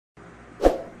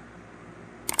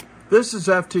This is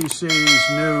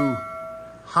FTC's new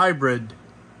hybrid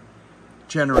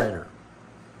generator.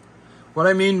 What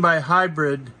I mean by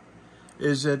hybrid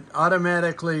is it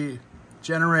automatically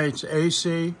generates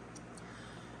AC,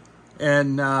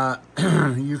 and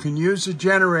you can use the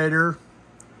generator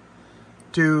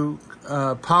to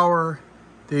power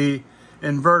the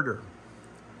inverter.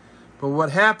 But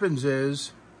what happens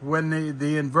is when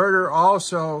the inverter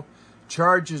also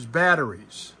charges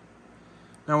batteries.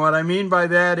 Now what I mean by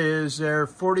that is there are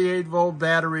 48 volt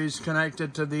batteries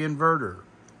connected to the inverter.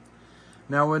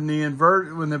 Now when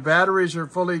the batteries are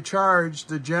fully charged,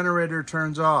 the generator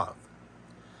turns off.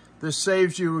 This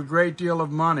saves you a great deal of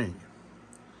money.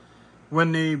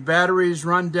 When the batteries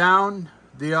run down,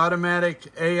 the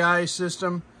automatic AI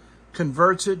system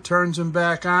converts it, turns them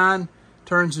back on,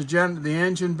 turns the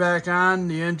engine back on,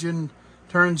 the engine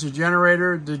turns the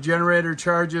generator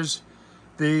charges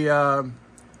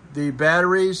the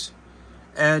batteries,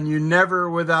 and you never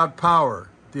without power.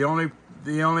 The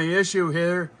only issue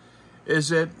here is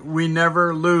that we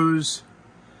never lose.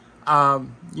 You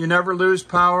never lose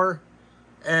power,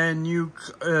 and you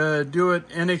do it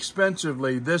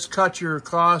inexpensively. This cuts your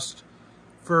cost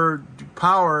for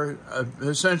power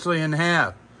essentially in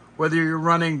half. Whether you're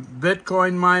running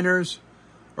Bitcoin miners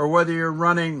or whether you're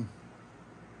running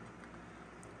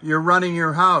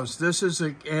your house. This is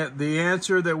the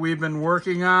answer that we've been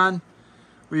working on.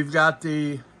 We've got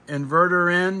the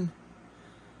inverter in.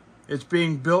 It's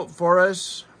being built for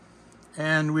us,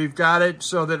 and we've got it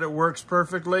so that it works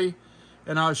perfectly.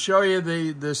 And I'll show you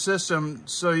the system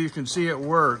so you can see it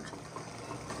work.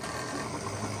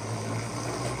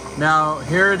 Now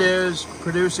here it is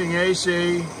producing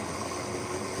AC.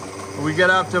 We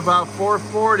get up to about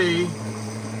 440.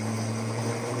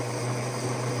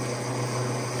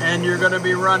 And you're going to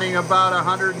be running about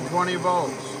 120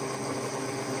 volts.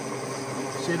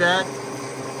 See that?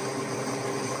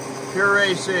 Pure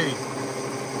AC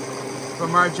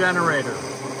from our generator.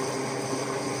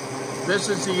 This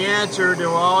is the answer to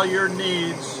all your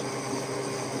needs.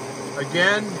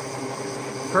 Again,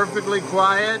 perfectly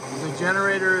quiet. The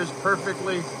generator is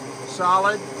perfectly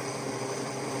solid.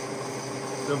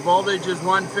 The voltage is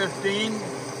 115.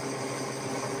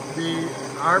 The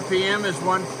RPM is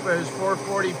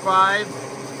 445,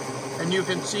 and you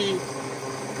can see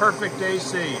perfect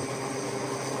AC.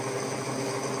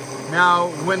 Now,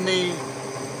 when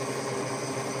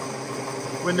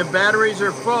the batteries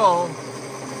are full,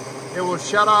 it will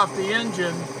shut off the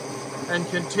engine and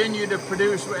continue to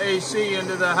produce AC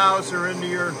into the house or into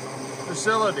your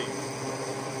facility.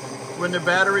 When the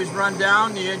batteries run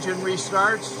down, the engine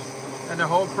restarts, and the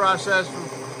whole process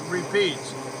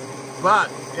repeats.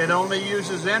 But it only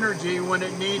uses energy when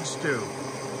it needs to.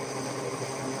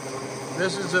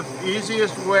 This is the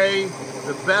easiest way,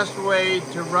 the best way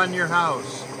to run your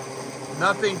house.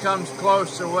 Nothing comes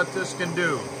close to what this can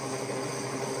do.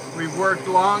 We've worked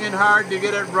long and hard to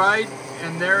get it right,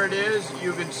 and there it is.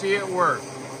 You can see it work.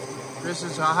 This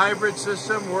is a hybrid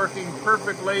system working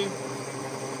perfectly,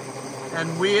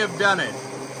 and we have done it.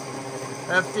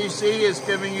 FTC is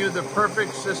giving you the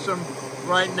perfect system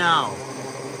right now.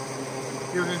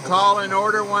 You can call and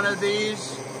order one of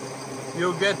these.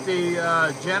 You'll get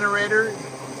the generator.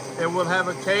 It will have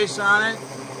a case on it,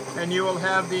 and you will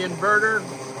have the inverter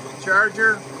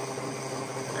charger,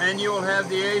 and you will have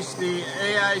the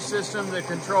AI system that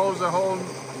controls the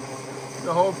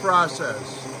whole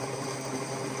process.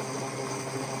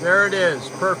 There it is,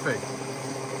 perfect,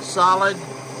 solid.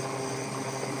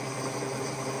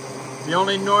 The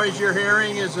only noise you're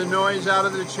hearing is the noise out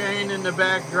of the chain in the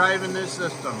back driving this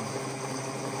system.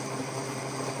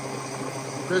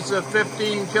 This is a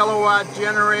 15 kilowatt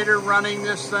generator running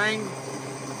this thing.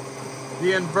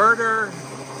 The inverter,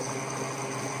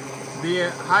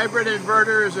 the hybrid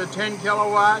inverter is a 10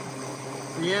 kilowatt.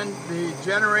 The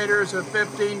generator is a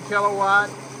 15 kilowatt.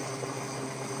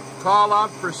 Call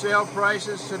up for sale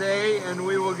prices today and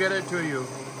we will get it to you.